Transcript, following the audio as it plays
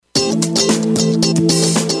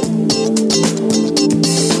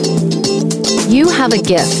have a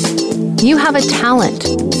gift. You have a talent.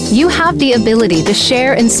 You have the ability to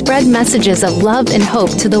share and spread messages of love and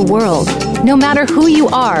hope to the world, no matter who you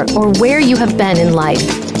are or where you have been in life.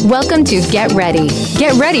 Welcome to Get Ready.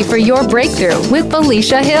 Get ready for your breakthrough with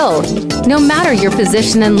Felicia Hill. No matter your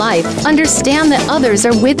position in life, understand that others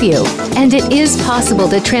are with you, and it is possible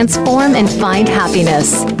to transform and find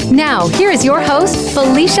happiness. Now, here is your host,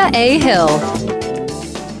 Felicia A. Hill.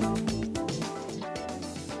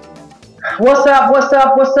 What's up? What's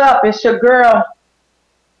up? What's up? It's your girl.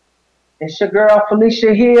 It's your girl,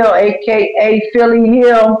 Felicia Hill, a.k.a. Philly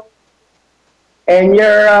Hill. And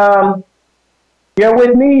you're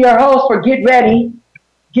with me, your host for Get Ready.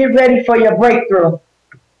 Get ready for your breakthrough.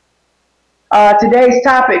 Today's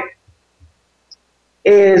topic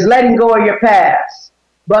is letting go of your past.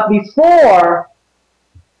 But before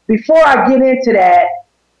I get into that,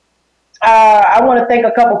 I want to thank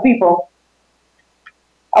a couple people.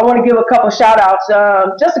 I want to give a couple shout outs.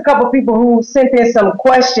 Just a couple people who sent in some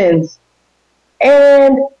questions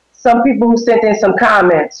and some people who sent in some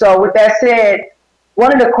comments. So with that said,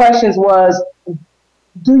 one of the questions was,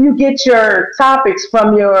 do you get your topics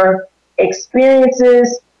from your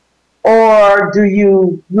experiences or do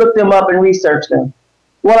you look them up and research them?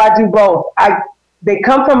 Well, I do both. They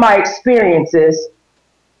come from my experiences,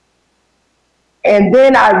 and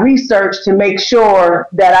then I research to make sure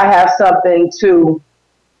that I have something to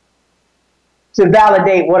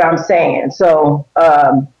validate what I'm saying. So,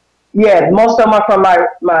 most of them are from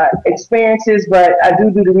my experiences, but I do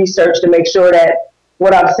the research to make sure that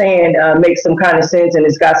what I'm saying makes some kind of sense and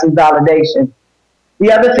it's got some validation.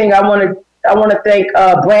 The other thing I want to thank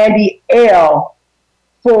Brandy L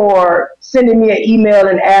for sending me an email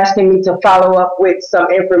and asking me to follow up with some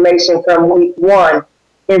information from week 1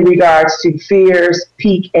 in regards to fears,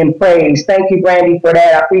 peak, and praise. Thank you, Brandy, for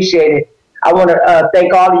that. I appreciate it. I want to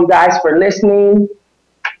thank all of you guys for listening,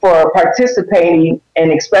 for participating,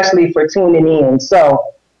 and especially for tuning in.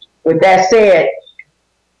 So, with that said,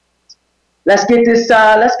 let's get this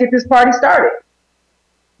party started.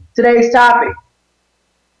 Today's topic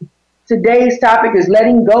is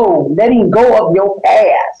letting go of your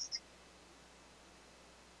past.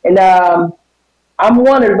 And I'm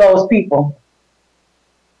one of those people.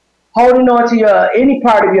 Holding on to any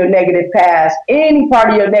part of your negative past can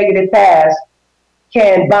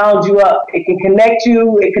bound you up. It can connect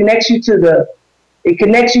you. It connects you to the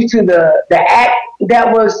act that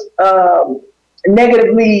was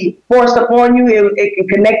negatively forced upon you. It can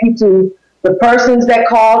connect you to the persons that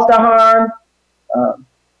caused the harm.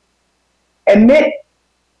 Admit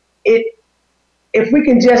it. If we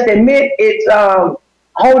can just admit it's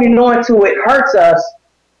holding on to it hurts us.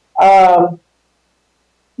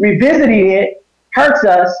 Revisiting it hurts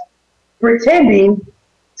us. Pretending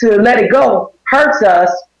to let it go hurts us.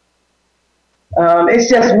 It's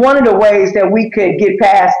just one of the ways that we could get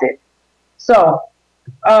past it. So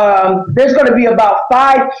there's going to be about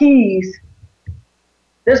 5 keys.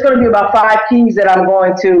 There's going to be about 5 keys that I'm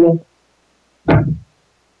going to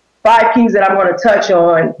touch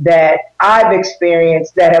on that I've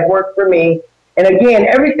experienced that have worked for me. And again,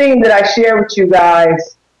 everything that I share with you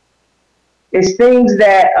guys is things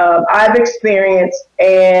that I've experienced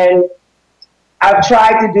and I've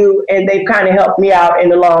tried to do, and they've kind of helped me out in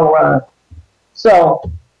the long run. So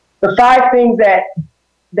the 5 things that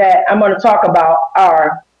I'm going to talk about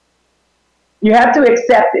are, you have to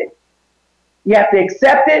accept it. You have to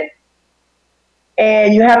accept it,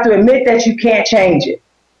 and you have to admit that you can't change it.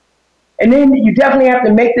 And then you definitely have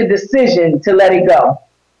to make the decision to let it go.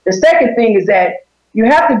 The second thing is that you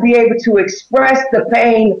have to be able to express the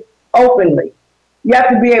pain openly. You have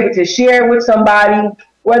to be able to share with somebody,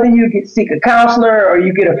 whether you seek a counselor or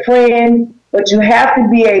you get a friend, but you have to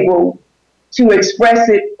be able to express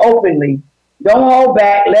it openly. Don't hold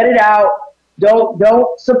back, let it out.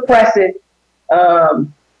 Don't suppress it.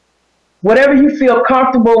 Whatever you feel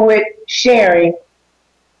comfortable with sharing,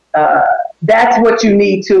 that's what you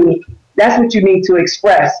need to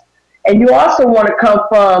express. And you also want to come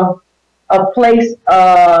from a place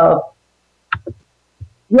of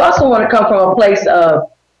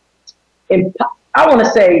I want to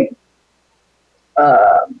say,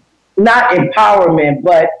 not empowerment,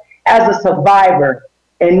 but as a survivor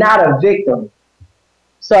and not a victim.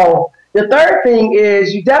 So the third thing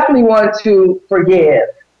is you definitely want to forgive.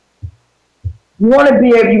 You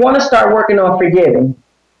want to start working on forgiving.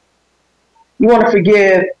 You want to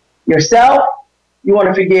forgive yourself. You want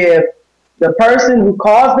to forgive the person who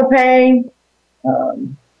caused the pain.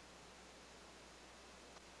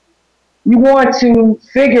 You want to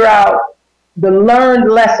figure out the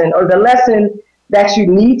learned lesson or the lesson that you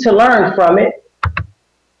need to learn from it.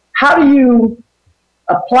 How do you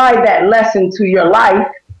apply that lesson to your life?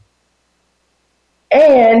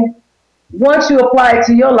 And once you apply it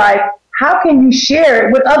to your life, how can you share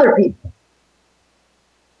it with other people?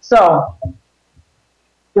 So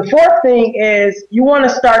the fourth thing is you want to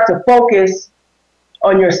start to focus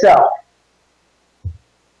on yourself.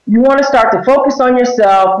 You want to start to focus on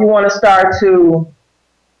yourself. You want to start to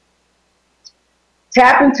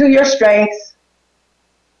tap into your strengths.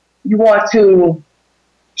 You want to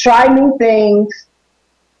try new things.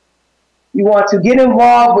 You want to get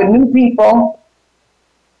involved with new people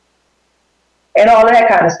and all of that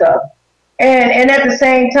kind of stuff. And at the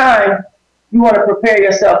same time, you want to prepare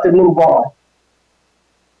yourself to move on.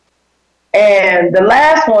 And the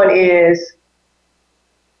last one is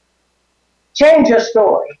change your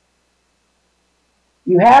story.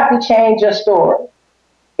 You have to change your story.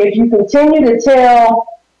 If you continue to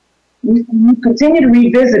you continue to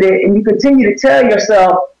revisit it, and you continue to tell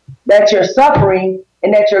yourself that you're suffering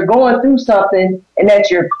and that you're going through something and that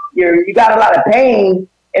you got a lot of pain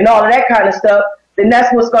and all of that kind of stuff, then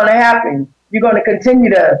that's what's going to happen. You're going to continue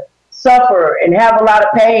to suffer and have a lot of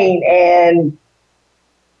pain and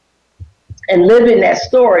live in that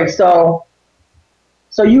story. So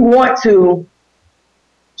you want to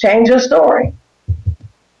change your story.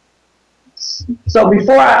 So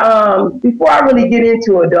before I really get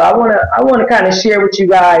into it, though, I want to kind of share with you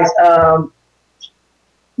guys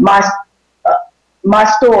my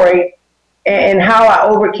story and how I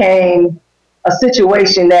overcame a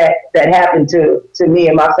situation that happened to me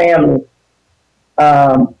and my family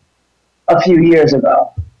a few years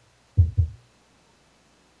ago.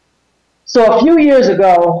 So a few years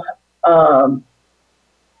ago,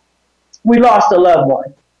 we lost a loved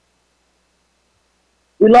one.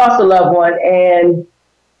 We lost a loved one, and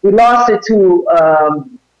we lost it to a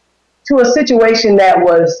situation that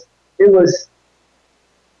was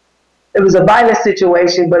a violent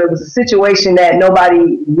situation, but it was a situation that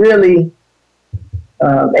nobody really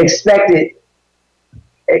expected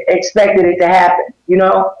it to happen, you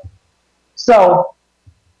know? So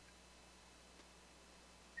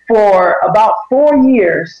for about 4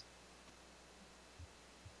 years,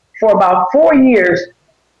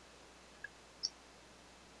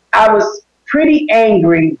 I was pretty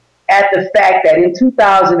angry at the fact that in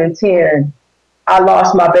 2010, I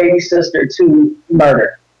lost my baby sister to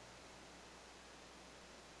murder.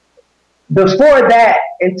 Before that,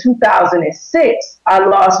 in 2006, I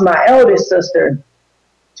lost my eldest sister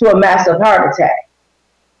to a massive heart attack.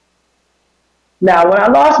 Now, when I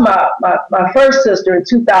lost my first sister in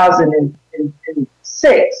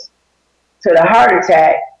 2006 to the heart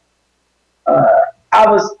attack, I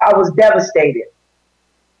was devastated.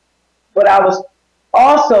 But I was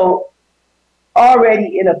also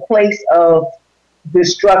already in a place of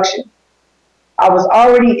destruction. I was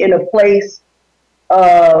already in a place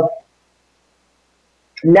of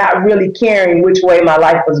not really caring which way my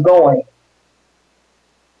life was going.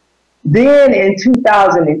 Then in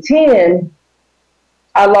 2010,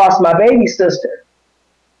 I lost my baby sister.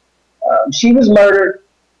 She was murdered.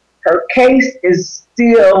 Her case is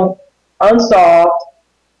still unsolved.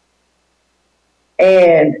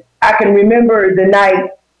 And I can remember the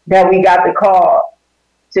night that we got the call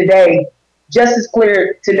today, just as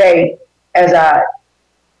clear today as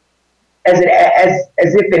if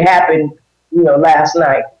it happened, last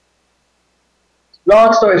night.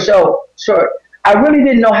 Long story short, I really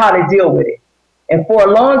didn't know how to deal with it. And for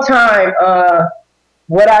a long time,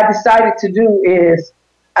 what I decided to do is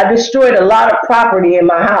I destroyed a lot of property in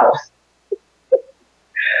my house.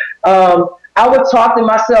 I would talk to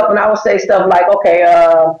myself and I would say stuff like, okay,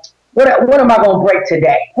 what am I going to break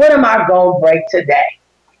today? What am I going to break today?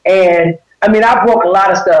 And I mean, I broke a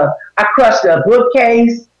lot of stuff. I crushed a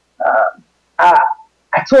bookcase.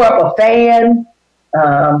 I tore up a fan.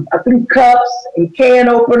 I threw cups and can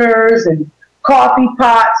openers and coffee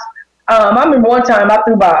pots. I remember one time I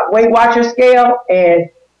threw my Weight Watcher scale and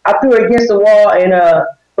I threw it against the wall, and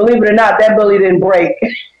believe it or not, that really didn't break.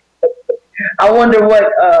 I wonder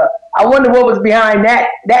what was behind that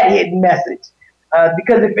hidden message.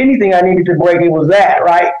 Because if anything I needed to break, it was that,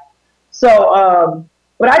 right? So,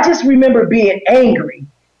 but I just remember being angry.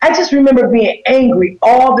 I just remember being angry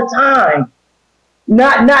all the time,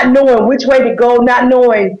 not knowing which way to go, not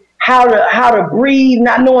knowing how to breathe,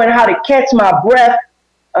 not knowing how to catch my breath.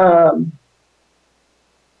 I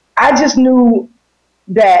just knew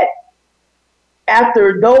that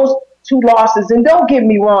after those two losses, and don't get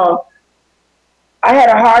me wrong, I had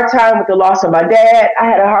a hard time with the loss of my dad. I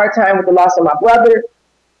had a hard time with the loss of my brother.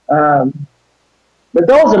 But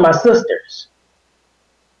those are my sisters.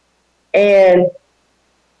 And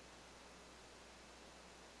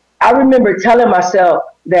I I remember telling myself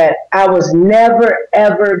that I was never,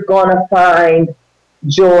 ever going to find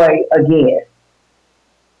joy again.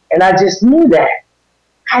 And I just knew that.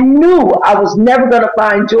 I knew I was never going to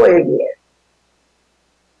find joy again.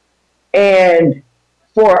 And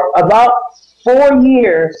for about 4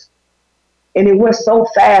 years, and it went so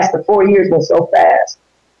fast, the 4 years went so fast.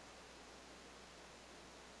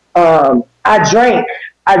 I drank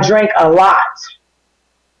a lot.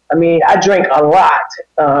 I mean, I drank a lot.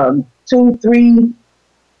 2, 3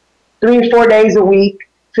 or 4 days a week,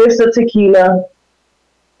 fifths of tequila.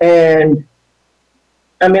 And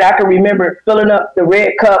I mean, I can remember filling up the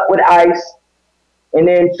red cup with ice and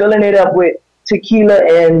then filling it up with tequila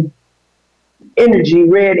and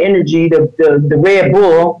red energy, the Red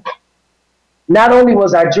Bull. Not only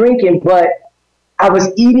was I drinking, but I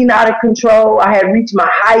was eating out of control. I had reached my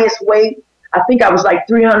highest weight. I think I was like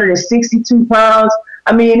 362 pounds.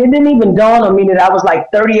 I mean, it didn't even dawn on me that I was like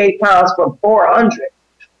 38 pounds from 400.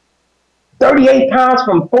 38 pounds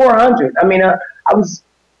from 400. I mean, I was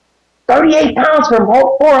 38 pounds from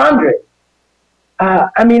 400.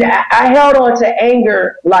 I mean, I held on to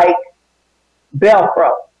anger like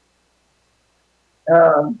Velcro.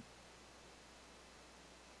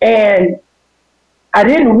 And I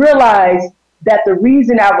didn't realize that the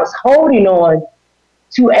reason I was holding on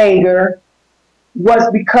to anger was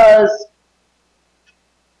because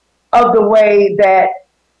of the way that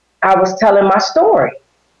I was telling my story.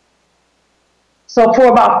 So for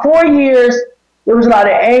about 4 years, there was a lot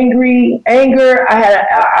of anger.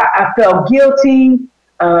 I felt guilty.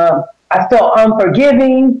 I felt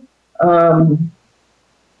unforgiving. I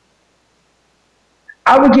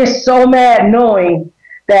would get so mad knowing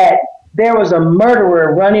that there was a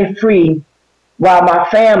murderer running free while my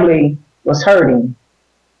family was hurting.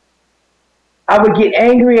 I would get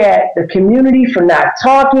angry at the community for not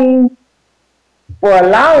talking, for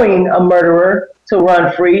allowing a murderer to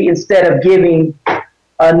run free instead of giving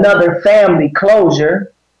another family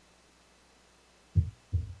closure.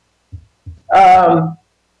 I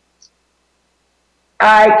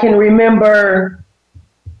can remember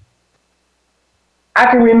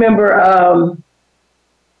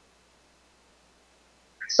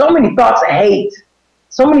so many thoughts of hate,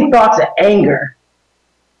 so many thoughts of anger.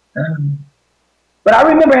 But I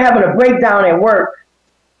remember having a breakdown at work.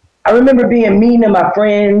 I remember being mean to my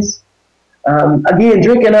friends, again,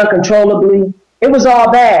 drinking uncontrollably. It was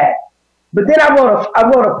all bad. But then I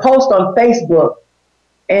wrote a post on Facebook,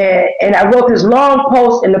 and I wrote this long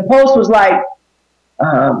post, and the post was like,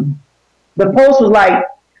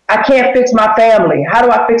 I can't fix my family. How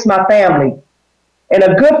do I fix my family? And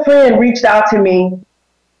a good friend reached out to me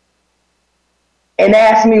and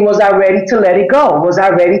asked me, was I ready to let it go? Was I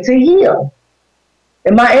ready to heal?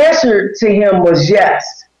 And my answer to him was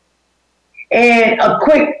yes. And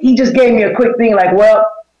he just gave me a quick thing like, well,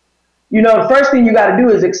 you know, the first thing you got to do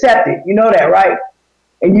is accept it. You know that, right?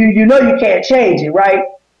 And you know you can't change it, right?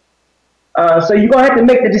 So you're going to have to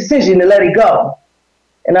make the decision to let it go.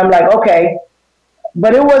 And I'm like, okay.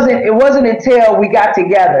 But it wasn't until we got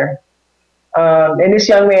together. And this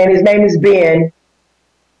young man, his name is Ben.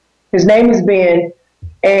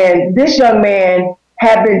 And this young man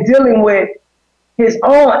had been dealing with he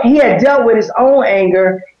had dealt with his own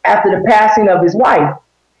anger after the passing of his wife.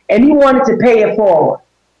 And he wanted to pay it forward.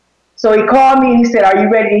 So he called me and he said, are you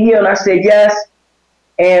ready to heal? And I said, yes.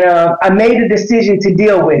 And I made the decision to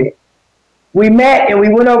deal with it. We met and we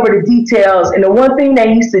went over the details. And the one thing that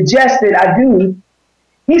he suggested I do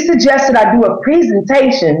a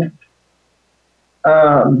presentation.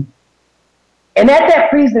 And at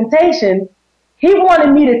that presentation, he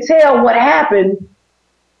wanted me to tell what happened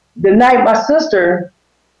the night my sister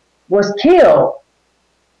was killed.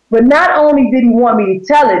 But not only did he want me to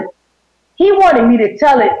tell it, he wanted me to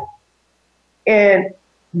tell it in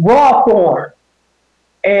raw form.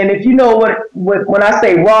 And if you know what when I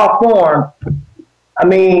say raw form, I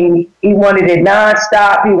mean, he wanted it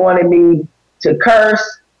nonstop. He wanted me to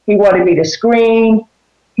curse. He wanted me to scream.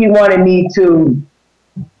 He wanted me to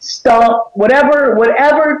stomp.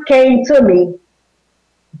 Whatever came to me,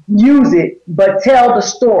 use it, but tell the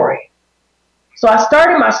story. So I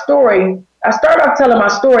started off telling my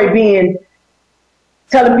story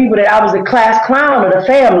telling people that I was the class clown of the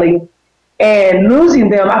family, and losing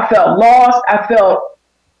them, I felt lost. I felt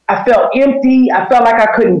empty. I felt like I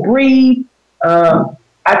couldn't breathe.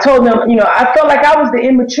 I told them, I felt like I was the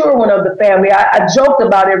immature one of the family. I joked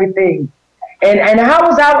about everything. And how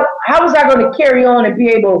was I going to carry on and be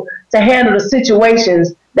able to handle the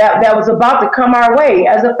situations that was about to come our way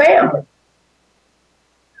as a family?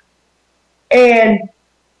 And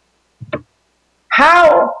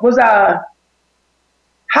how was I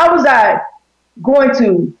how was I going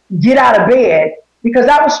to get out of bed? Because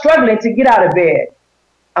I was struggling to get out of bed.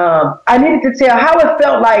 I needed to tell how it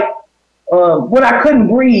felt like when I couldn't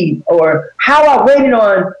breathe, or how I waited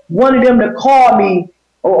on one of them to call me,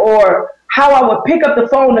 or how I would pick up the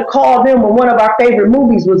phone to call them when one of our favorite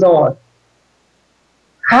movies was on.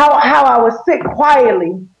 How I would sit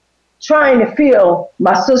quietly trying to feel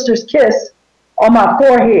my sister's kiss on my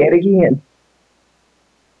forehead again.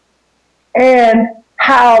 And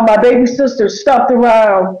how my baby sister stumped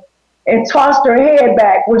around and tossed her head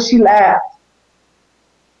back when she laughed.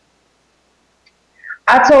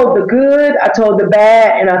 I told the good, I told the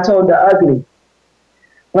bad, and I told the ugly.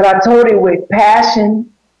 But I told it with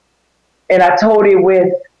passion, and I told it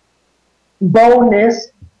with boldness.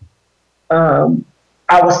 I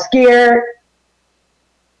was scared.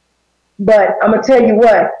 But I'm going to tell you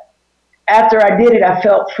what, after I did it, I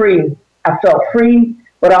felt free. I felt free,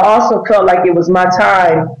 but I also felt like it was my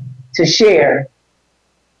time to share.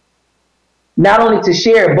 Not only to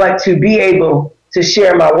share, but to be able to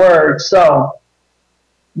share my words. So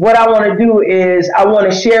what I want to do is I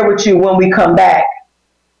want to share with you when we come back.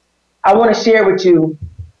 I want to share with you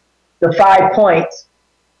the 5 points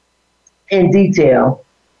in detail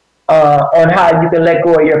on how you can let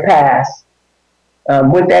go of your past.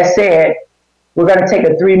 With that said, we're going to take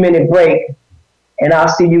a 3-minute break, and I'll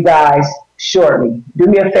see you guys shortly. Do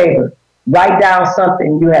me a favor. Write down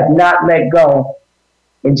something you have not let go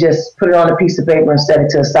and just put it on a piece of paper and set it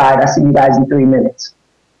to the side. I'll see you guys in 3 minutes.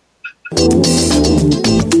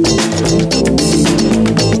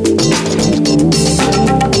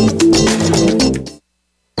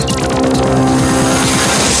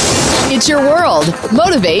 It's your world.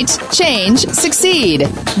 Motivate, change, succeed.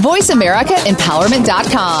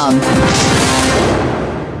 VoiceAmericaEmpowerment.com.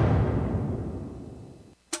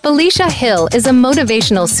 Felicia Hill is a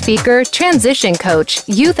motivational speaker, transition coach,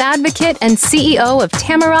 youth advocate, and CEO of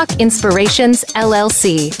Tamarack Inspirations,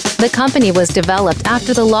 LLC. The company was developed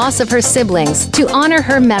after the loss of her siblings to honor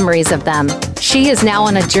her memories of them. She is now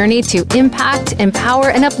on a journey to impact, empower,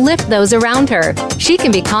 and uplift those around her. She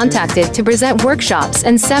can be contacted to present workshops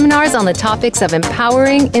and seminars on the topics of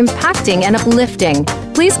empowering, impacting, and uplifting.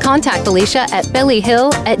 Please contact Felicia at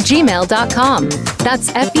felihill@gmail.com. That's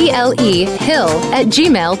FELE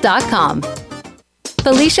Hill@gmail.com.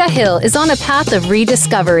 Felicia Hill is on a path of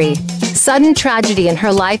rediscovery. Sudden tragedy in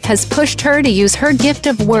her life has pushed her to use her gift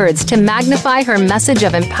of words to magnify her message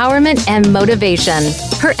of empowerment and motivation.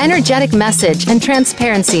 Her energetic message and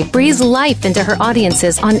transparency breathes life into her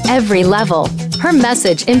audiences on every level. Her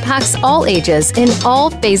message impacts all ages in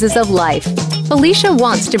all phases of life. Felicia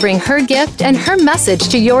wants to bring her gift and her message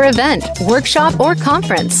to your event, workshop, or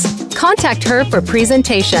conference. Contact her for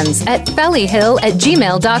presentations at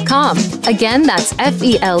felihill@gmail.com. Again, that's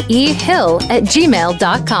FELE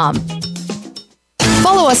Hill@gmail.com.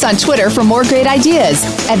 Follow us on Twitter for more great ideas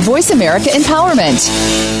at Voice America Empowerment.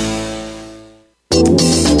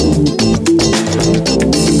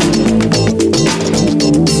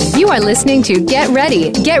 You are listening to Get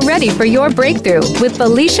Ready for your breakthrough with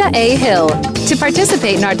Felicia A. Hill. To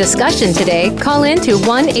participate in our discussion today, call in to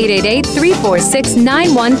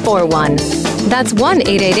 1-888-346-9141. That's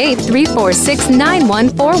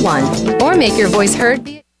 1-888-346-9141. Or make your voice heard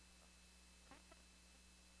via...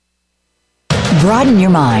 Broaden your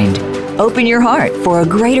mind. Open your heart for a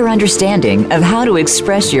greater understanding of how to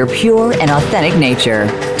express your pure and authentic nature.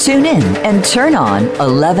 Tune in and turn on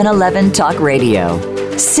 1111 Talk Radio.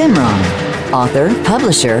 Simran, author,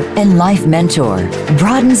 publisher, and life mentor,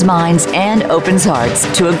 broadens minds and opens hearts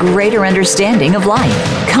to a greater understanding of life,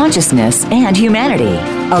 consciousness, and humanity.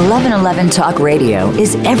 1111 Talk Radio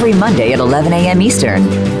is every Monday at 11 a.m. Eastern,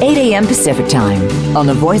 8 a.m. Pacific Time on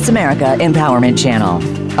the Voice America Empowerment Channel.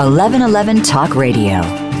 1111 Talk Radio.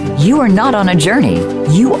 You are not on a journey.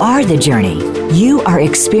 You are the journey. You are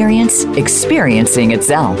experiencing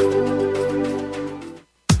itself.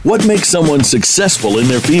 What makes someone successful in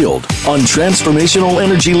their field? On Transformational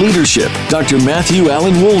Energy Leadership, Dr. Matthew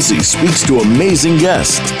Allen Woolsey speaks to amazing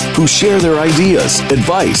guests who share their ideas,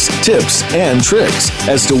 advice, tips, and tricks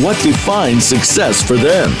as to what defines success for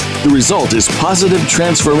them. The result is positive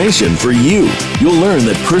transformation for you. You'll learn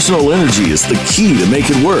that personal energy is the key to make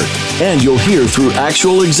it work, and you'll hear through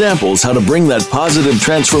actual examples how to bring that positive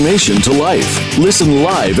transformation to life. Listen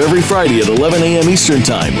live every Friday at 11 a.m. Eastern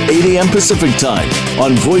Time, 8 a.m. Pacific Time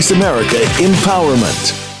on Voice America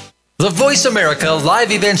Empowerment. The Voice America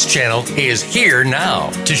Live Events channel is here now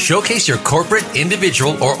to showcase your corporate,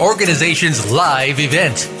 individual, or organization's live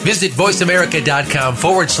event. Visit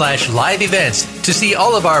voiceamerica.com/live events to see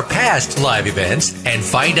all of our past live events and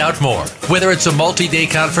find out more. Whether it's a multi-day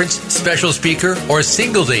conference, special speaker, or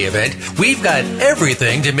single-day event, we've got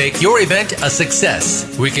everything to make your event a success.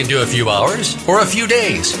 We can do a few hours or a few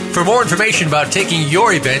days. For more information about taking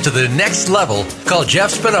your event to the next level, call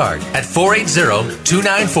Jeff Spinard at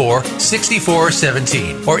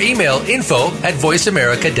 480-294-6417 or email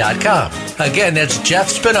info@voiceamerica.com. Again, that's Jeff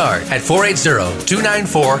Spinard at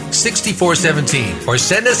 480-294-6417 or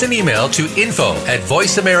send us an email to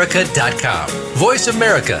info@voiceamerica.com. Voice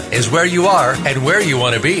America is where you are and where you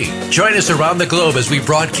want to be. Join us around the globe as we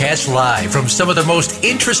broadcast live from some of the most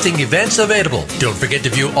interesting events available. Don't forget to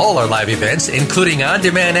view all our live events, including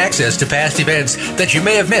on-demand access to past events that you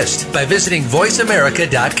may have missed by visiting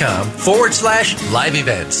voiceamerica.com/live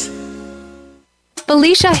events.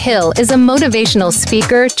 Felicia Hill is a motivational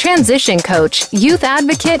speaker, transition coach, youth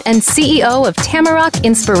advocate, and CEO of Tamarack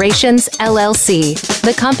Inspirations, LLC.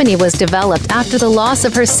 The company was developed after the loss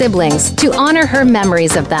of her siblings to honor her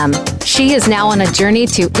memories of them. She is now on a journey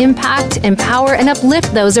to impact, empower, and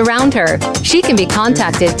uplift those around her. She can be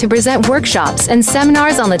contacted to present workshops and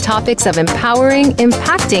seminars on the topics of empowering,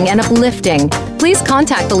 impacting, and uplifting. Please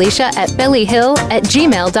contact Felicia at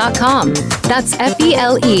felihill@gmail.com. That's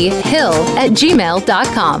FELE Hill@gmail.com.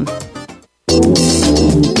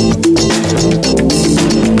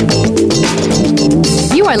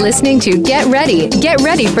 You are listening to Get Ready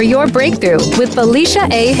for Your Breakthrough with Felicia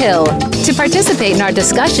A. Hill. To participate in our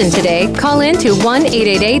discussion today, call in to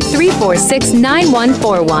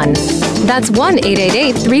 1-888-346-9141. That's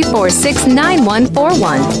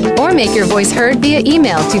 1-888-346-9141. Or make your voice heard via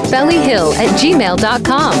email to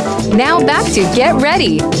felihill@gmail.com. Now back to Get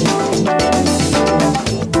Ready.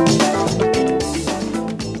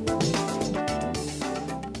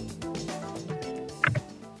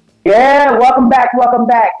 Yeah, welcome back.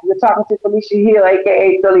 You're talking to Felicia Hill,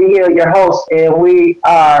 a.k.a. Philly Hill, your host, and we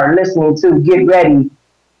are listening to Get Ready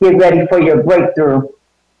for Your Breakthrough.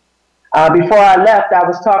 Before I left, I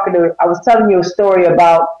was telling you a story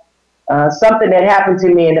about something that happened to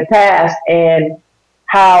me in the past and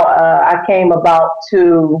how I came about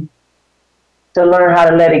to learn how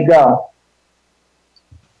to let it go.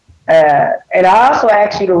 And I also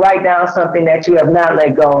asked you to write down something that you have not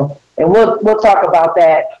let go, and we'll talk about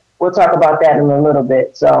that. We'll talk about that in a little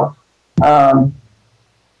bit. So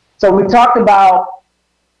we talked about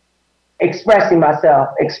expressing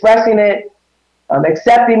myself, expressing it,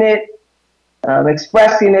 accepting it,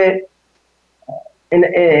 expressing it,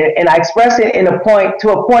 and I expressed it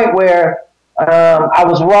to a point where I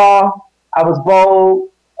was raw, I was bold,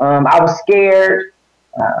 I was scared,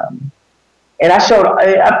 and I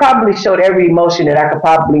probably showed every emotion that I could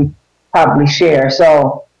probably share.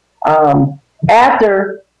 So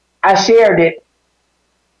after I shared it,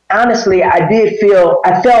 honestly, I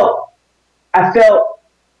felt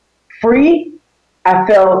free, I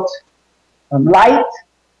felt light,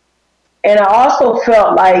 and I also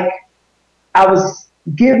felt like I was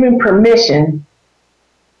given permission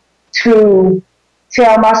to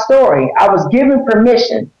tell my story. I was given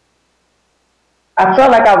permission. I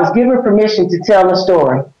felt like I was given permission to tell the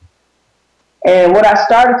story. And what I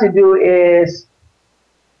started to do is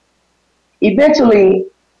eventually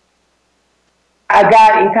I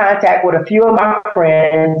got in contact with a few of my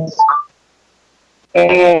friends,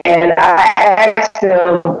 and I asked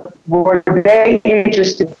them, were they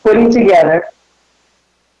interested in putting together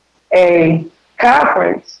a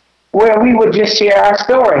conference where we would just share our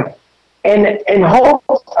story in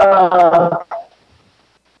hopes of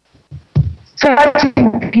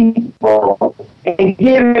touching people and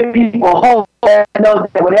giving people hope that know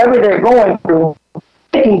that whatever they're going through,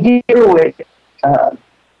 they can get through it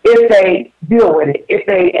if they deal with it, if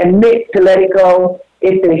they admit to let it go,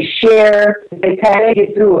 if they share, if they kind of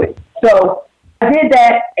get through it. So I did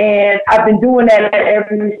that, and I've been doing that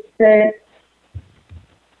ever since.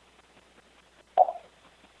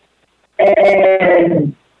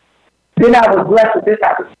 And then I was blessed with this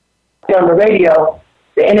opportunity on the radio,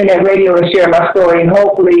 the internet radio, to share my story and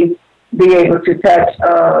hopefully be able to touch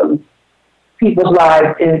people's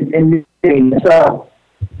lives in cities. So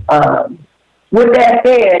with that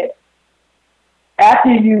said, after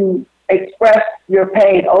you express your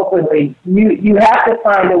pain openly, you have to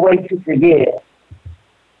find a way to forgive.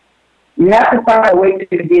 You have to find a way to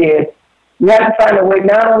forgive. You have to find a way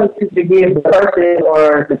not only to forgive the person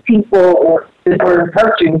or the people or the person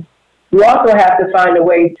hurt you, you also have to find a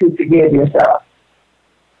way to forgive yourself.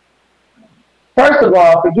 First of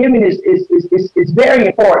all, forgiving is very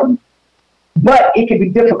important. but it can be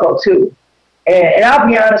difficult too. And I'll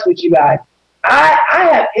be honest with you guys, I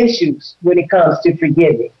have issues when it comes to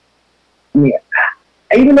forgiving. Yeah.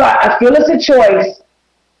 Even though I feel it's a choice,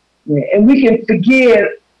 and we can forgive,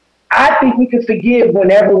 I think we can forgive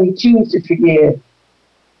whenever we choose to forgive.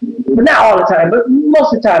 But not all the time, but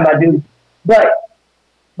most of the time I do. But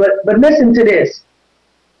listen to this.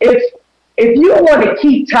 If you want to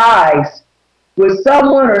keep ties with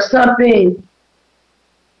someone or something,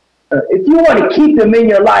 if you want to keep them in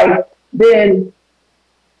your life, then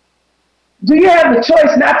do you have the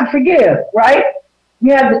choice not to forgive, right?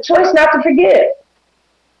 You have the choice not to forgive.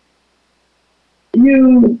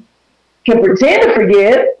 You can pretend to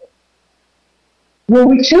forgive. When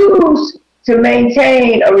we choose to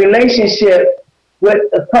maintain a relationship with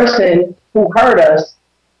a person who hurt us,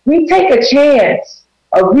 we take a chance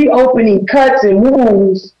of reopening cuts and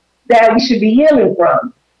wounds that we should be healing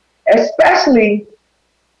from, especially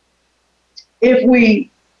if we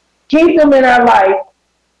keep them in our life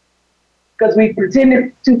because we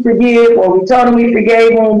pretended to forgive, or we told them we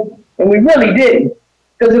forgave them and we really didn't.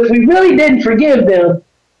 Because if we really didn't forgive them,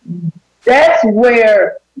 that's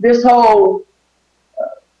where this whole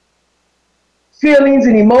feelings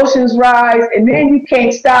and emotions rise, and then you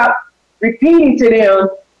can't stop repeating to them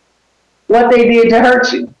what they did to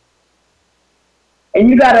hurt you. And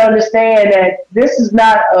you got to understand that this is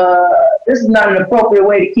not an appropriate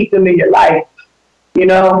way to keep them in your life. You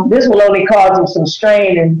know, this will only cause them some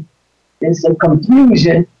strain and some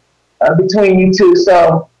confusion between you two.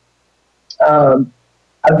 So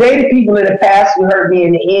I've dated people in the past who hurt me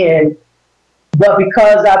in the end, but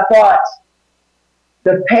because I thought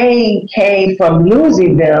the pain came from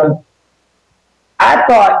losing them, I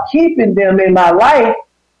thought keeping them in my life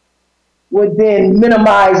would then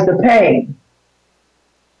minimize the pain.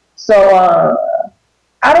 So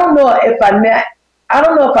I don't know if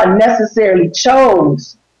I necessarily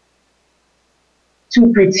chose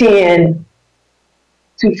to pretend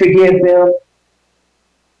to forgive them,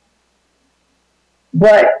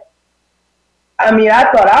 but I mean, I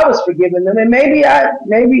thought I was forgiving them, and maybe I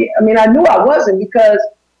knew I wasn't, because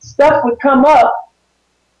stuff would come up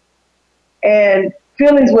and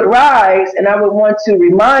feelings would rise, and I would want to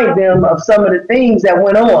remind them of some of the things that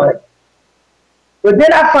went on. But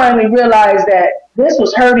then I finally realized that this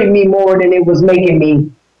was hurting me more than it was making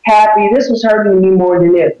me happy. This was hurting me more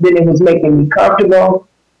than it was making me comfortable.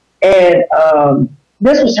 And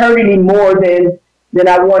this was hurting me more than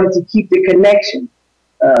I wanted to keep the connection.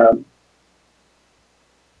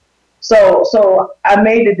 So I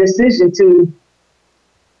made the decision to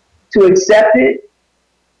accept it,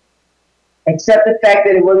 accept the fact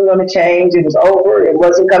that it wasn't going to change. It was over. It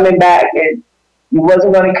wasn't coming back. And it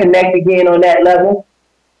wasn't going to connect again on that level.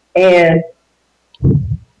 And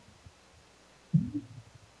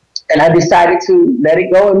I decided to let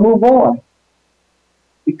it go and move on.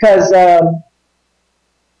 Because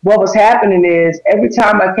what was happening is every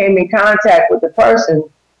time I came in contact with the person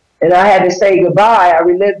and I had to say goodbye, I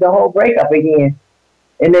relived the whole breakup again.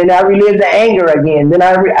 And then I relived the anger again. Then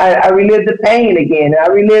I relived the pain again. I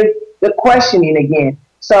relived the questioning again.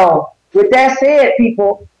 So with that said,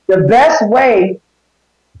 people, the best way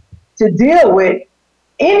to deal with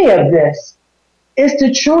any of this is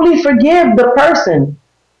to truly forgive the person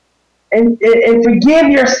and forgive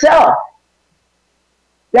yourself.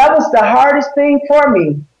 That was the hardest thing for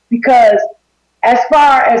me, because as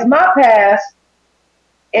far as my past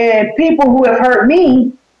and people who have hurt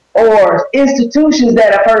me or institutions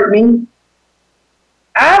that have hurt me,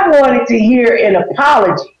 I wanted to hear an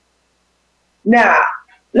apology. Now,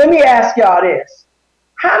 let me ask y'all this.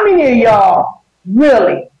 How many of y'all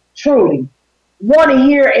really, truly want to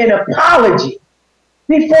hear an apology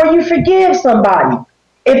before you forgive somebody?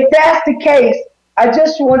 If that's the case, I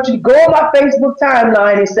just want you to go on my Facebook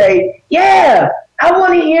timeline and say, yeah, I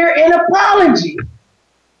want to hear an apology.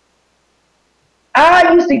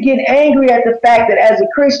 I used to get angry at the fact that as a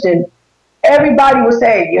Christian, everybody would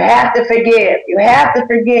say, you have to forgive, you have to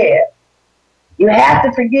forgive, you have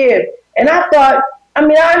to forgive. And I thought, I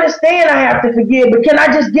understand I have to forgive, but can I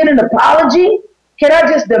just get an apology? Can I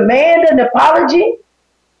just demand an apology?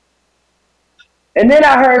 And then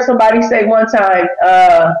I heard somebody say one time,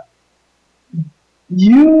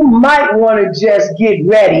 you might want to just get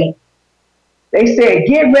ready. They said,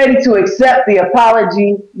 get ready to accept the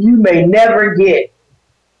apology you may never get.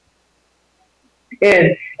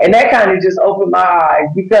 And that kind of just opened my eyes,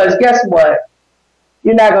 because guess what?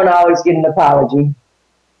 You're not going to always get an apology.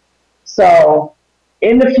 So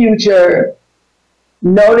in the future,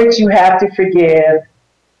 know that you have to forgive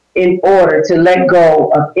in order to let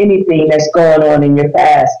go of anything that's going on in your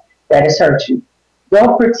past that has hurt you.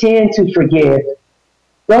 Don't pretend to forgive.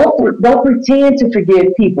 Don't pretend to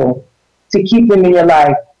forgive people to keep them in your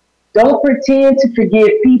life. Don't pretend to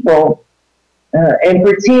forgive people and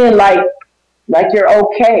pretend like you're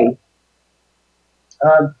okay.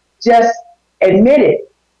 Just admit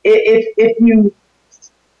it. If you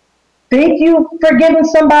think you've forgiven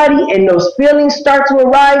somebody and those feelings start to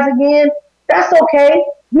arise again, that's okay.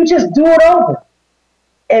 You just do it over.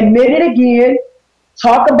 Admit it again.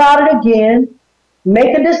 Talk about it again.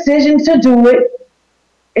 Make a decision to do it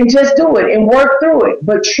and just do it and work through it.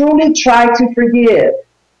 But truly try to forgive,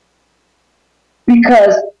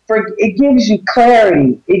 because it gives you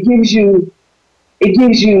clarity. It gives you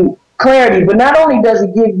clarity. But not only does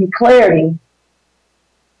it give you clarity,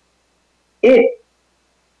 it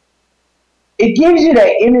gives you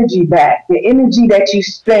that energy back, the energy that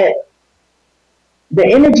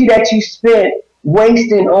you spent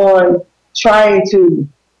wasting on trying to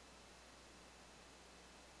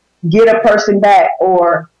get a person back,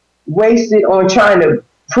 or wasted on trying to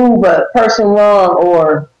prove a person wrong,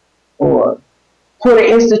 or put an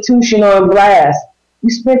institution on blast.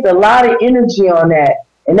 You spent a lot of energy on that,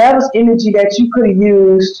 and that was energy that you could have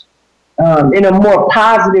used in a more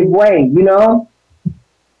positive way, you know?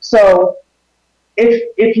 So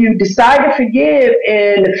if you decide to forgive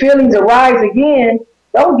and the feelings arise again,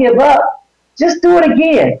 don't give up. Just do it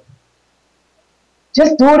again.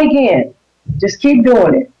 Just do it again. Just keep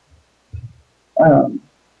doing it.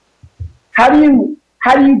 How do you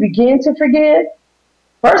begin to forgive?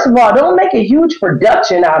 First of all, don't make a huge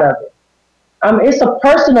production out of it. It's a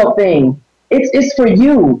personal thing. It's for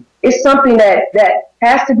you. It's something that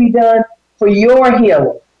has to be done for your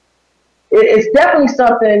healing. It's definitely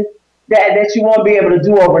something that you won't be able to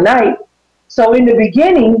do overnight. So in the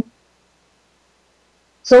beginning,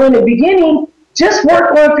 just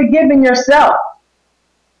work on forgiving yourself.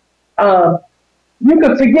 You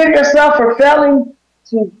can forgive yourself for failing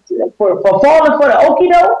for falling for the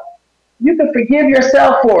okie doke. You can forgive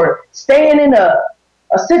yourself for staying in a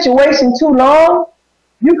situation too long.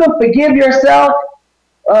 You can forgive yourself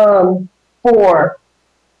for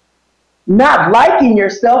not liking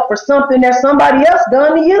yourself for something that somebody else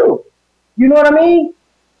done to you. You know what I mean?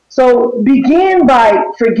 So begin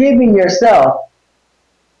by forgiving yourself.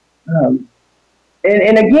 And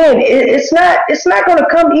again, it's not going to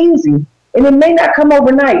come easy, and it may not come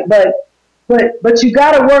overnight, but you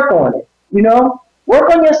got to work on it. You know, work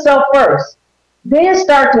on yourself first, then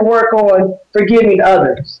start to work on forgiving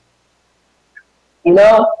others. You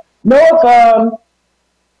know if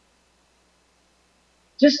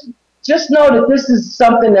just know that this is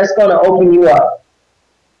something that's going to open you up.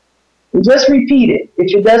 And just repeat it.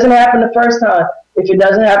 If it doesn't happen the first time, if it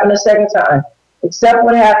doesn't happen the second time, accept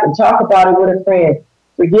what happened. Talk about it with a friend.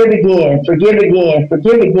 Forgive again, forgive again,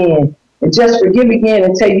 forgive again. And just forgive again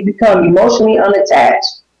until you become emotionally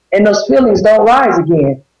unattached and those feelings don't rise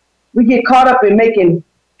again. We get caught up in making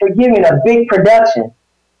forgiving a big production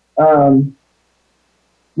when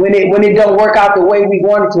it don't work out the way we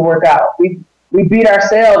want it to work out. We beat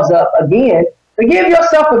ourselves up again. Forgive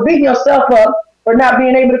yourself for beating yourself up for not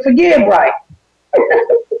being able to forgive right.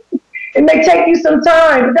 It may take you some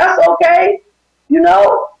time, but that's okay. You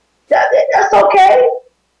know, that's okay.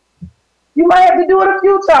 You might have to do it a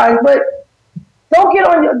few times, but don't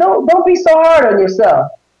be so hard on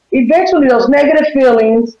yourself. Eventually, those negative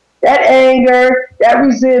feelings, that anger, that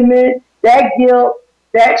resentment, that guilt,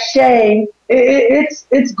 that shame,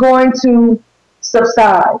 it's going to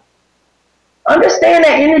subside. Understand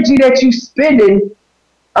that energy that you spending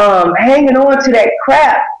hanging on to that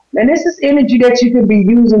crap, and this is energy that you can be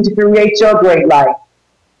using to create your great life.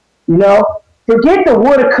 You know, forget the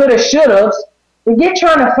woulda, coulda, shouldas. Forget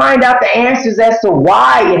trying to find out the answers as to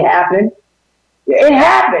why it happened. It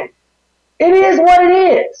happened. It is what it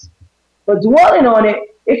is. But dwelling on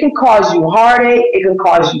it, it can cause you heartache. It can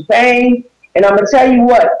cause you pain. And I'm going to tell you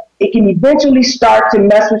what, it can eventually start to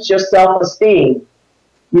mess with your self-esteem.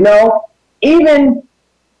 You know, even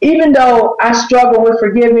though I struggle with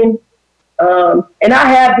forgiving, and I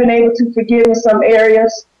have been able to forgive in some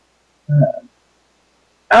areas,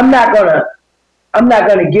 I'm not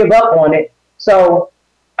gonna give up on it. So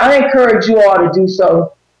I encourage you all to do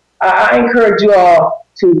so. I encourage you all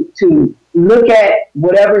to look at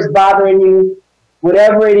whatever's bothering you,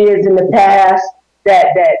 whatever it is in the past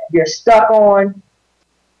that you're stuck on.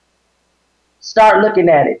 Start looking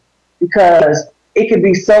at it, because it could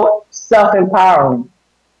be so self-empowering.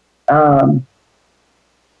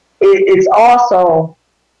 It's also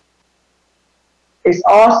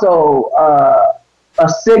a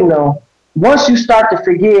signal. Once you start to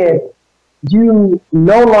forgive, you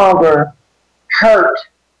no longer hurt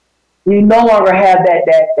You no longer have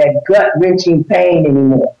that gut-wrenching pain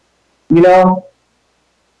anymore, you know?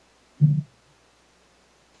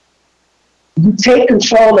 You take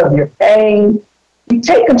control of your pain. You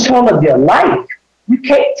take control of your life. You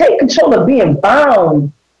can't take control of being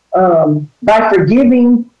bound by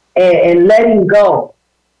forgiving and letting go.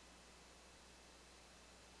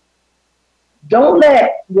 Don't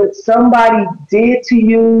let what somebody did to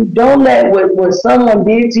you, don't let what someone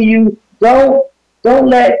did to you, don't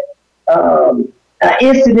let an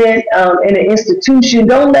incident in an institution,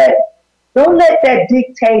 don't let that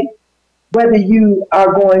dictate whether you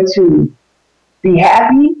are going to be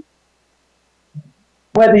happy,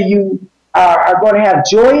 whether you are going to have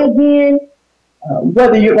joy again,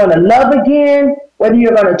 whether you're going to love again, whether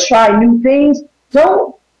you're going to try new things.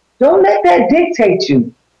 Don't let that dictate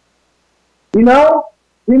you. You know,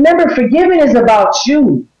 remember, forgiving is about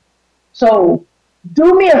you. So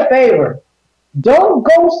do me a favor. Don't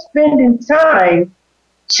go spending time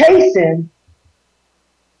chasing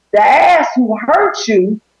the ass who hurt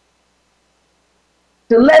you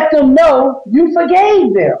to let them know you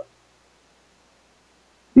forgave them.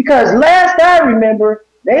 Because last I remember,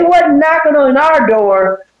 they wasn't knocking on our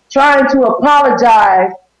door trying to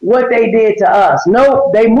apologize what they did to us.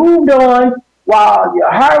 Nope, they moved on while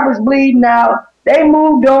your heart was bleeding out. They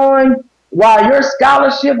moved on while your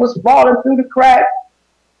scholarship was falling through the cracks.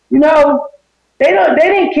 You know, they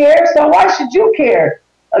didn't care, so why should you care?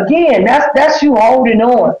 Again, that's you holding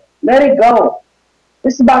on. Let it go.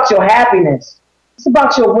 It's about your happiness. It's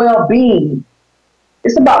about your well-being.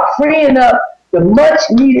 It's about freeing up the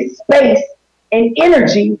much-needed space and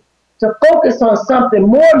energy to focus on something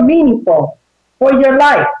more meaningful for your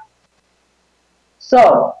life.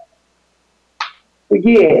 So,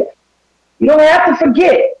 forgive. You don't have to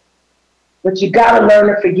forget, but you got to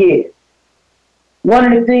learn to forgive. One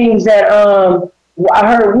of the things that I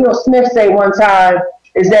heard Will Smith say one time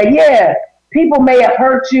is that, yeah, people may have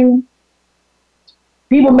hurt you,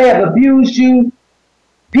 people may have abused you,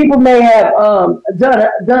 people may have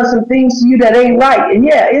done some things to you that ain't right, and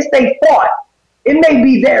yeah, it's their fault. It may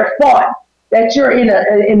be their fault that you're in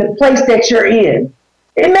the place that you're in.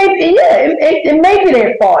 It may be, it may be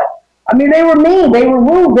their fault. I mean, they were mean, they were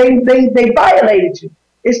rude, they violated you.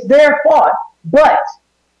 It's their fault, but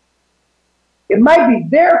it might be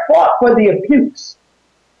their fault for the abuse,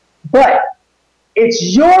 but it's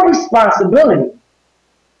your responsibility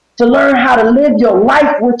to learn how to live your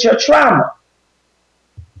life with your trauma.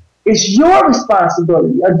 It's your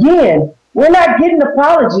responsibility. Again, we're not getting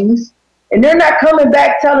apologies, and they're not coming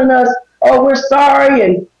back telling us, oh, we're sorry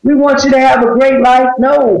and we want you to have a great life.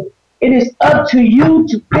 No, it is up to you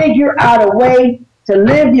to figure out a way to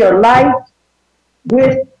live your life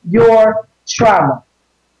with your trauma.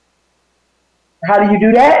 How do you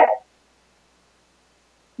do that?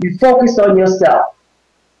 You focus on yourself.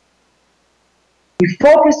 You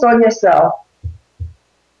focus on yourself,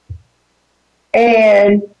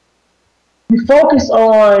 and you focus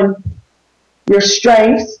on your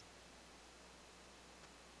strengths,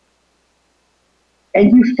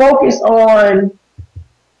 and you focus on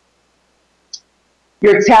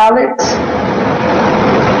your talents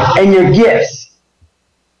and your gifts,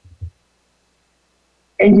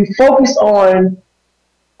 and you focus on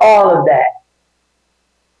all of that.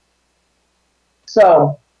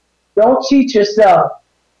 So, don't cheat yourself.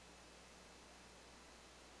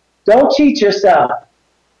 Don't cheat yourself.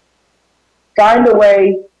 Find a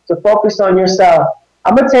way to focus on yourself.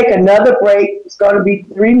 I'm going to take another break. It's going to be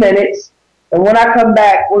 3 minutes. And when I come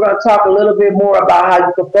back, we're going to talk a little bit more about how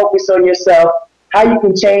you can focus on yourself, how you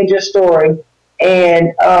can change your story,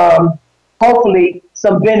 and hopefully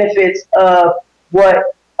some benefits of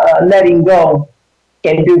what letting go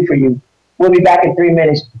can do for you. We'll be back in 3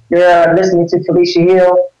 minutes. You're listening to Felicia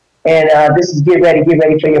Hill, and this is Get Ready for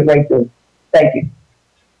Your Breakthrough. Thank you.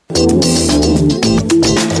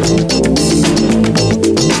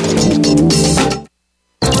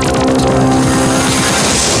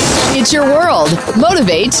 It's your world.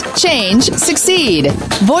 Motivate, change, succeed.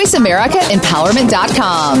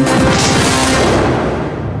 VoiceAmericaEmpowerment.com.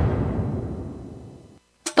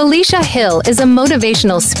 Felicia Hill is a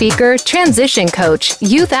motivational speaker, transition coach,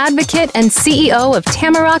 youth advocate, and CEO of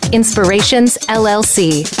Tamarack Inspirations,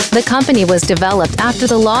 LLC. The company was developed after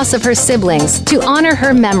the loss of her siblings to honor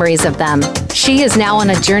her memories of them. She is now on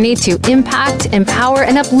a journey to impact, empower,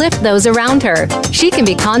 and uplift those around her. She can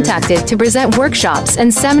be contacted to present workshops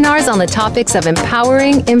and seminars on the topics of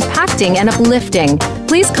empowering, impacting, and uplifting.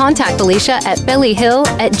 Please contact Felicia at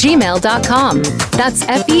felihill@gmail.com. That's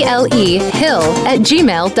FELE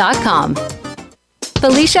Hill@gmail.com.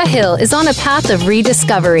 Felicia Hill is on a path of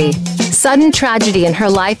rediscovery. Sudden tragedy in her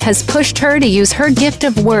life has pushed her to use her gift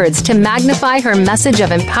of words to magnify her message of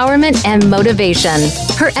empowerment and motivation.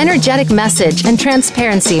 Her energetic message and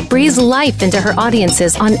transparency breathes life into her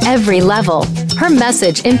audiences on every level. Her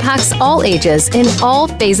message impacts all ages in all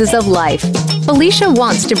phases of life. Felicia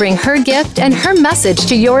wants to bring her gift and her message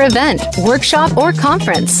to your event, workshop, or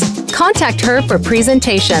conference. Contact her for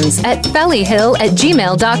presentations at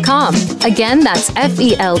felihill@gmail.com. Again, that's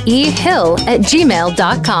FELE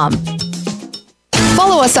Hill@gmail.com.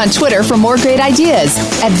 Follow us on Twitter for more great ideas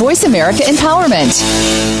at Voice America Empowerment.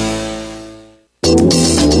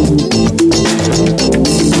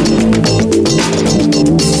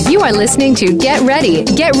 You are listening to Get Ready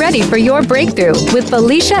for Your Breakthrough with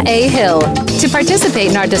Felicia A. Hill. To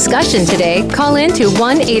participate in our discussion today, call in to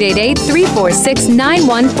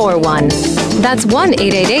 1-888-346-9141. That's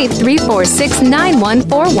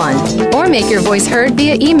 1-888-346-9141. Or make your voice heard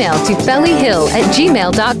via email to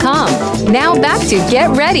felihill@gmail.com. Now back to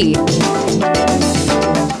Get Ready.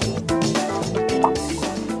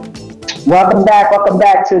 Welcome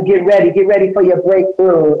back to Get Ready for Your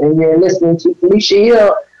Breakthrough. And you're listening to Felicia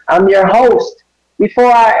Hill. I'm your host.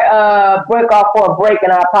 Before I break off for a break,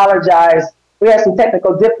 and I apologize, we had some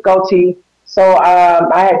technical difficulty, so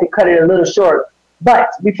I had to cut it a little short.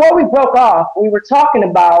 But before we broke off, we were talking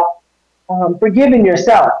about forgiving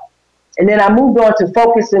yourself. And then I moved on to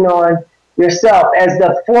focusing on yourself as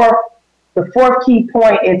the fourth key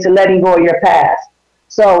point into letting go of your past.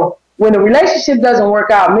 So when a relationship doesn't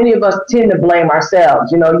work out, many of us tend to blame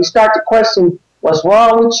ourselves. You know, you start to question what's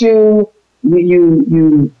wrong with you.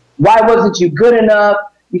 Why wasn't you good enough?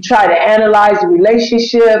 You try to analyze the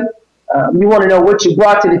relationship. You want to know what you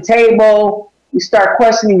brought to the table. You start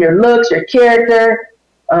questioning your looks, your character.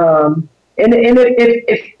 And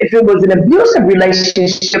if it was an abusive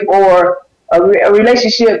relationship or a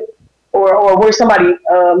relationship or where somebody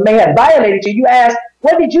may have violated you, you ask,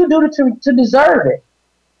 what did you do to deserve it?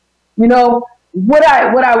 You know, what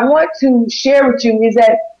I want to share with you is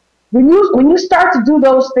that when you start to do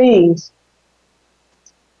those things,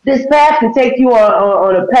 this path can take you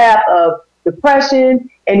on a path of depression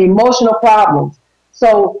and emotional problems.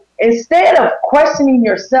 So instead of questioning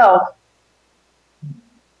yourself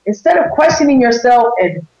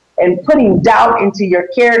and putting doubt into your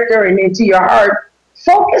character and into your heart,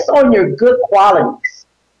 focus on your good qualities.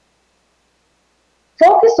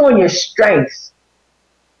 Focus on your strengths.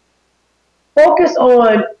 Focus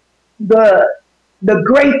on the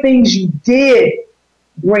great things you did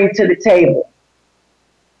bring to the table.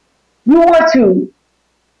 You want to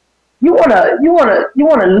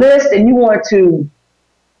list, and you want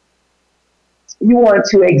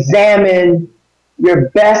to examine your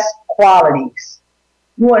best qualities.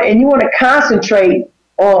 You want to concentrate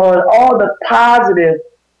on all the positive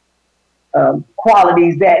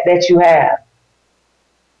qualities that you have.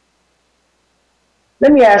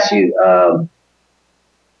 Let me ask you,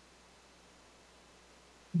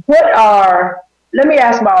 let me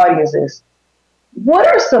ask my audience this. What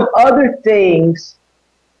are some other things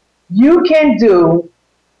you can do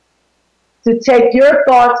to take your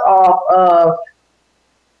thoughts off of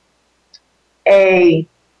a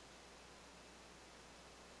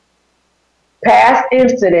past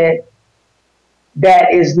incident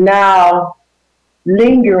that is now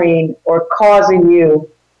lingering or causing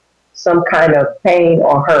you some kind of pain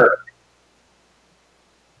or hurt?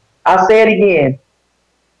 I'll say it again.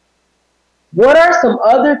 What are some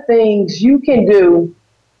other things you can do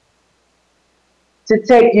to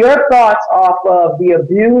take your thoughts off of the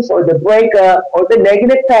abuse or the breakup or the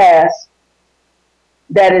negative past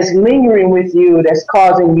that is lingering with you, that's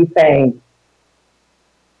causing you pain?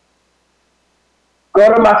 Go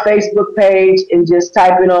to my Facebook page and just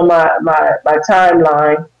type it on my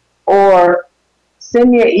timeline, or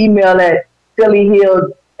send me an email at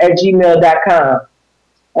felihill@gmail.com.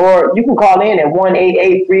 Or you can call in at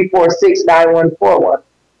 1-888-346-9141.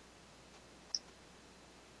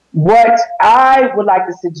 What I would like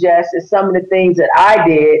to suggest is some of the things that I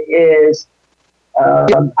did is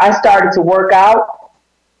I started to work out.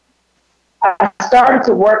 And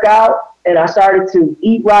I started to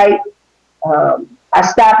eat right. I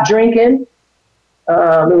stopped drinking.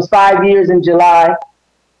 It was 5 years in July.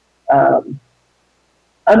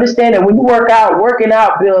 Understand that when you work out, working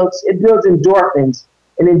out builds endorphins.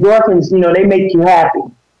 And endorphins, they make you happy.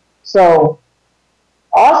 So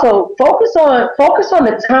also focus on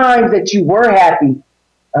the times that you were happy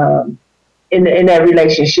in that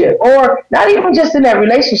relationship, or not even just in that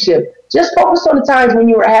relationship. Just focus on the times when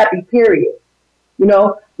you were happy, period.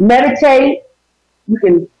 Meditate. You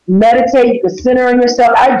can meditate. You can center on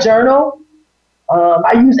yourself. I journal.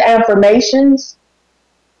 I use affirmations.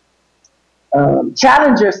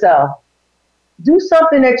 Challenge yourself. Do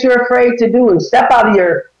something that you're afraid to do and step out of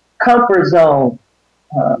your comfort zone.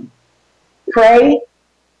 Pray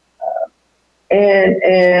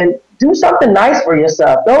and do something nice for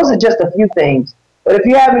yourself. Those are just a few things. But if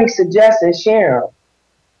you have any suggestions, share them.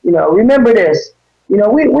 Remember this. We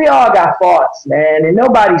all got faults, man, and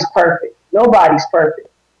nobody's perfect. Nobody's perfect.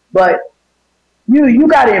 But you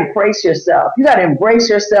got to embrace yourself. You got to embrace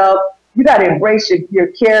yourself. You got to embrace your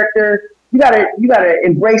character. You got to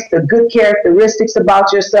embrace the good characteristics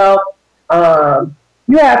about yourself.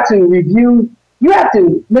 You have to review. You have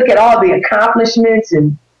to look at all the accomplishments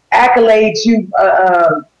and accolades you've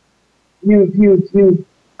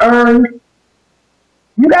earned.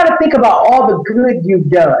 You got to think about all the good you've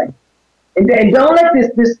done, and don't let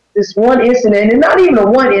this one incident, and not even a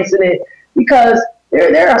one incident, because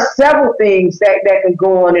there are several things that can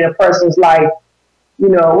go on in a person's life. We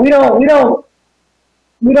don't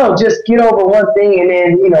just get over one thing and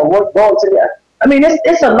then go to the other. I mean,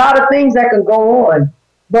 it's a lot of things that can go on,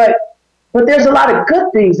 but there's a lot of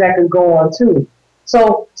good things that can go on too.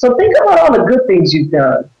 So think about all the good things you've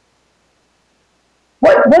done.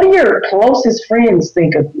 What do your closest friends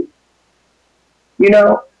think of you?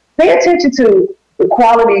 Pay attention to the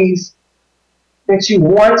qualities that you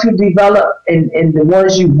want to develop and the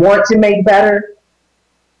ones you want to make better.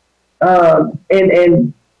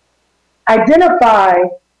 And identify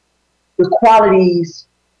the qualities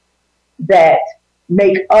that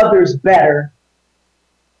make others better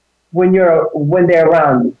when they're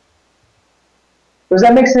around you. Does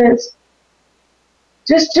that make sense?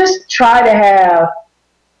 Just try to have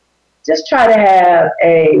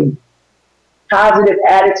a positive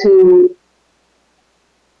attitude.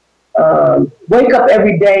 Wake up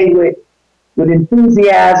every day with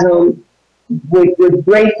enthusiasm, with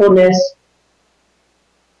gratefulness,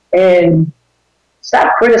 and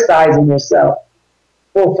stop criticizing yourself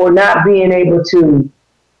for not being able to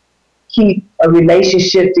keep a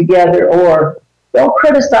relationship together, or don't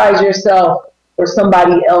criticize yourself for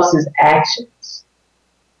somebody else's actions.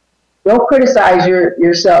 Don't criticize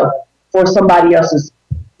yourself for somebody else's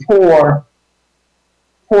poor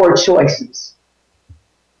choices.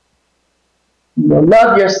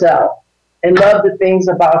 Love yourself and love the things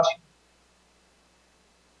about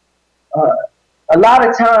you. A lot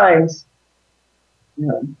of times,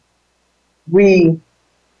 we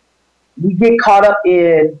get caught up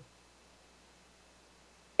in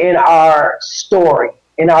our story,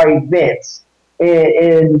 in our events,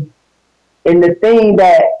 in the thing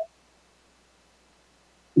that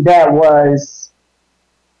was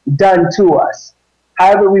done to us.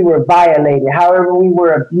 However we were violated, however we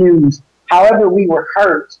were abused, however we were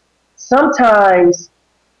hurt. Sometimes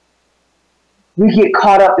we get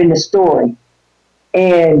caught up in the story,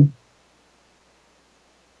 and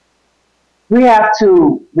we have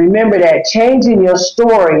to remember that changing your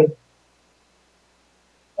story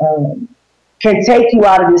can take you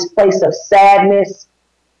out of this place of sadness,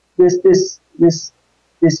 this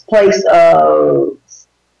place of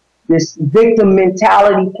this victim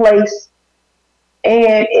mentality place,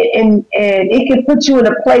 and it can put you in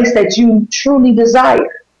a place that you truly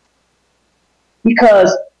desire,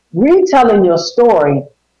 because retelling your story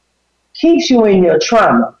keeps you in your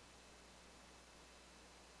trauma.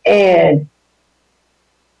 And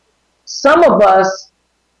some of us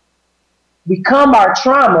become our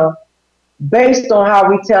trauma based on how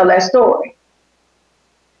we tell that story.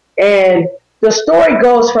 And the story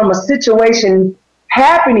goes from a situation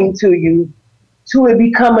happening to you to it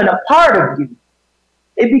becoming a part of you.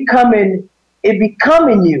 It becoming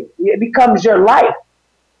you. It becomes your life.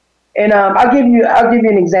 And I'll give you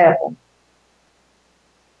an example.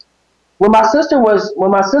 When my sister was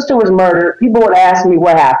murdered, people would ask me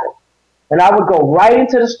what happened, and I would go right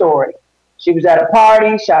into the story. She was at a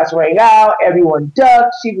party, shots rang out, everyone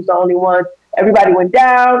ducked, she was the only one. Everybody went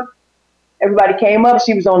down, everybody came up,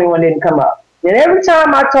 she was the only one that didn't come up. And every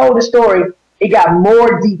time I told the story, it got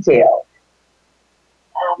more detailed.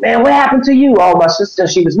 Oh man, what happened to you? Oh, my sister,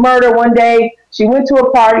 she was murdered one day. She went to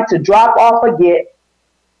a party to drop off a gift.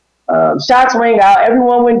 Shots rang out,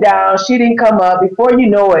 everyone went down, she didn't come up. Before you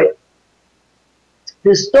know it,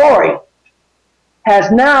 this story has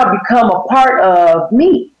now become a part of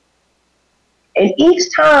me. And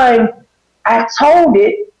each time I told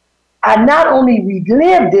it, I not only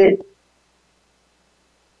relived it,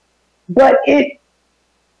 but it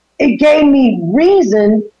gave me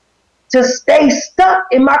reason to stay stuck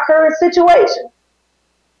in my current situation.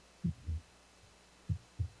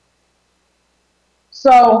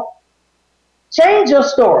 So change your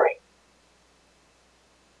story.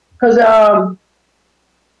 Because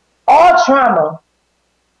all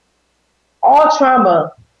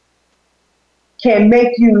trauma can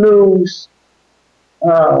make you lose.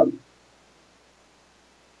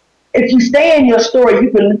 If you stay in your story,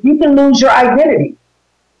 you can lose your identity.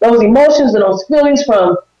 Those emotions and those feelings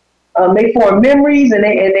from they form memories, and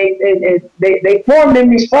they form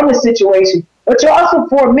memories from the situation, but you also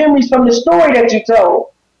form memories from the story that you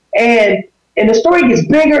told, and the story gets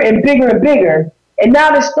bigger and bigger and bigger, and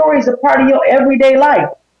now the story is a part of your everyday life,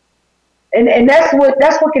 and that's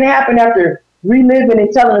what can happen after reliving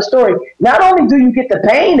and telling a story. Not only do you get the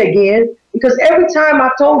pain again, because every time I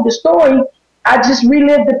told the story, I just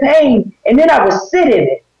relived the pain, and then I would sit in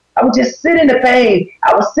it. I would just sit in the pain.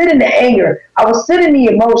 I would sit in the anger. I would sit in the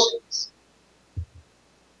emotions.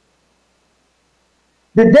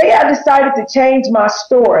 The day I decided to change my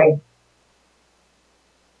story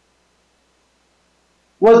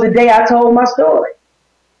was the day I told my story.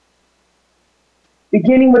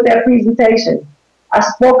 Beginning with that presentation, I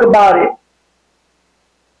spoke about it.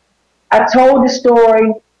 I told the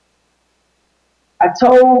story. I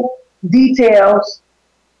told details.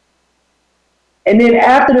 And then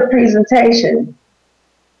after the presentation,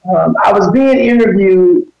 I was being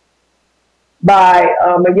interviewed by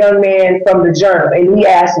a young man from the Journal, and he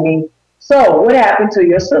asked me, "So, what happened to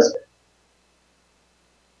your sister?"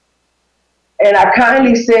 And I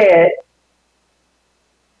kindly said,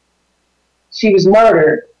 "She was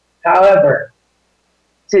murdered. However,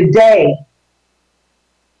 today,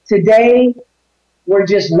 we're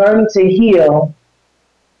just learning to heal,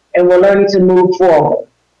 and we're learning to move forward."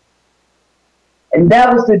 And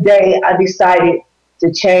that was the day I decided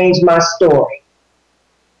to change my story.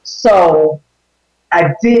 So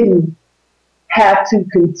I didn't have to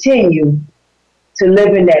continue to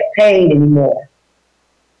live in that pain anymore.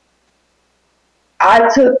 I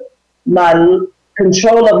took my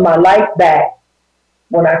control of my life back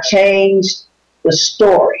when I changed the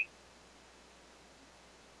story.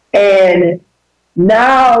 And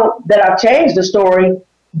now that I've changed the story,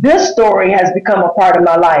 this story has become a part of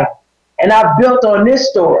my life. And I've built on this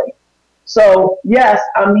story. So yes,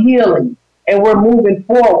 I'm healing and we're moving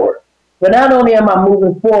forward. But not only am I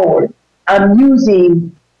moving forward, I'm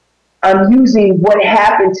using what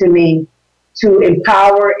happened to me to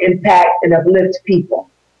empower, impact, and uplift people.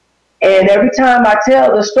 And every time I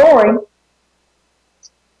tell the story,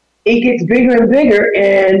 it gets bigger and bigger,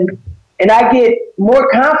 and I get more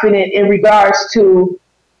confident in regards to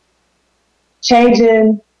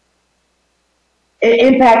changing and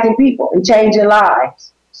impacting people and changing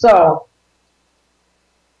lives. So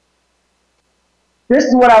this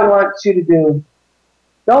is what I want you to do.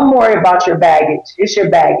 Don't worry about your baggage. It's your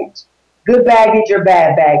baggage. Good baggage or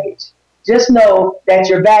bad baggage. Just know that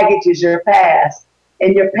your baggage is your past,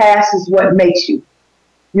 and your past is what makes you.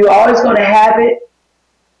 You're always going to have it,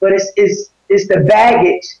 but it's the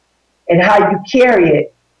baggage and how you carry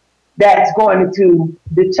it that's going to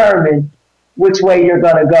determine which way you're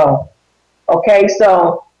going to go. Okay,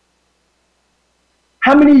 so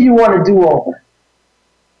how many of you want a do-over?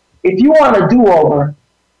 If you want a do-over,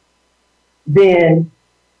 then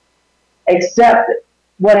accept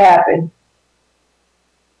what happened.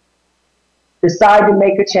 Decide to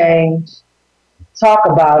make a change. Talk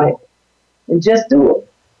about it. And just do it.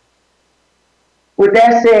 With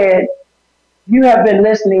that said, you have been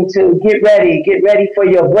listening to Get Ready for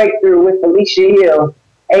Your Breakthrough with Felicia Hill,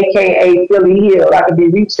 a.k.a. Philly Hill. I can be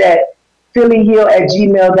reached at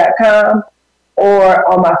phillyhill@gmail.com or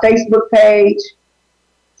on my Facebook page.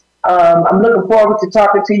 I'm looking forward to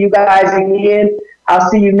talking to you guys again. I'll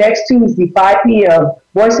see you next Tuesday, 5 p.m.,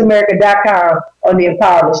 voiceamerica.com on the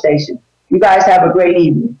Empowerment Station. You guys have a great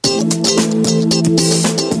evening.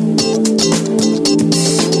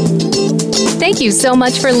 Thank you so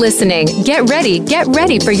much for listening. Get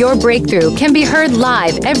ready for your breakthrough can be heard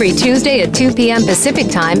live every Tuesday at 2 p.m. Pacific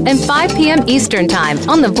Time and 5 p.m. Eastern Time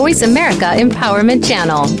on the Voice America Empowerment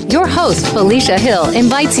Channel. Your host, Felicia Hill,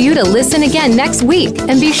 invites you to listen again next week,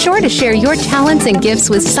 and be sure to share your talents and gifts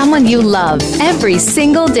with someone you love every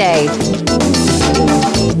single day.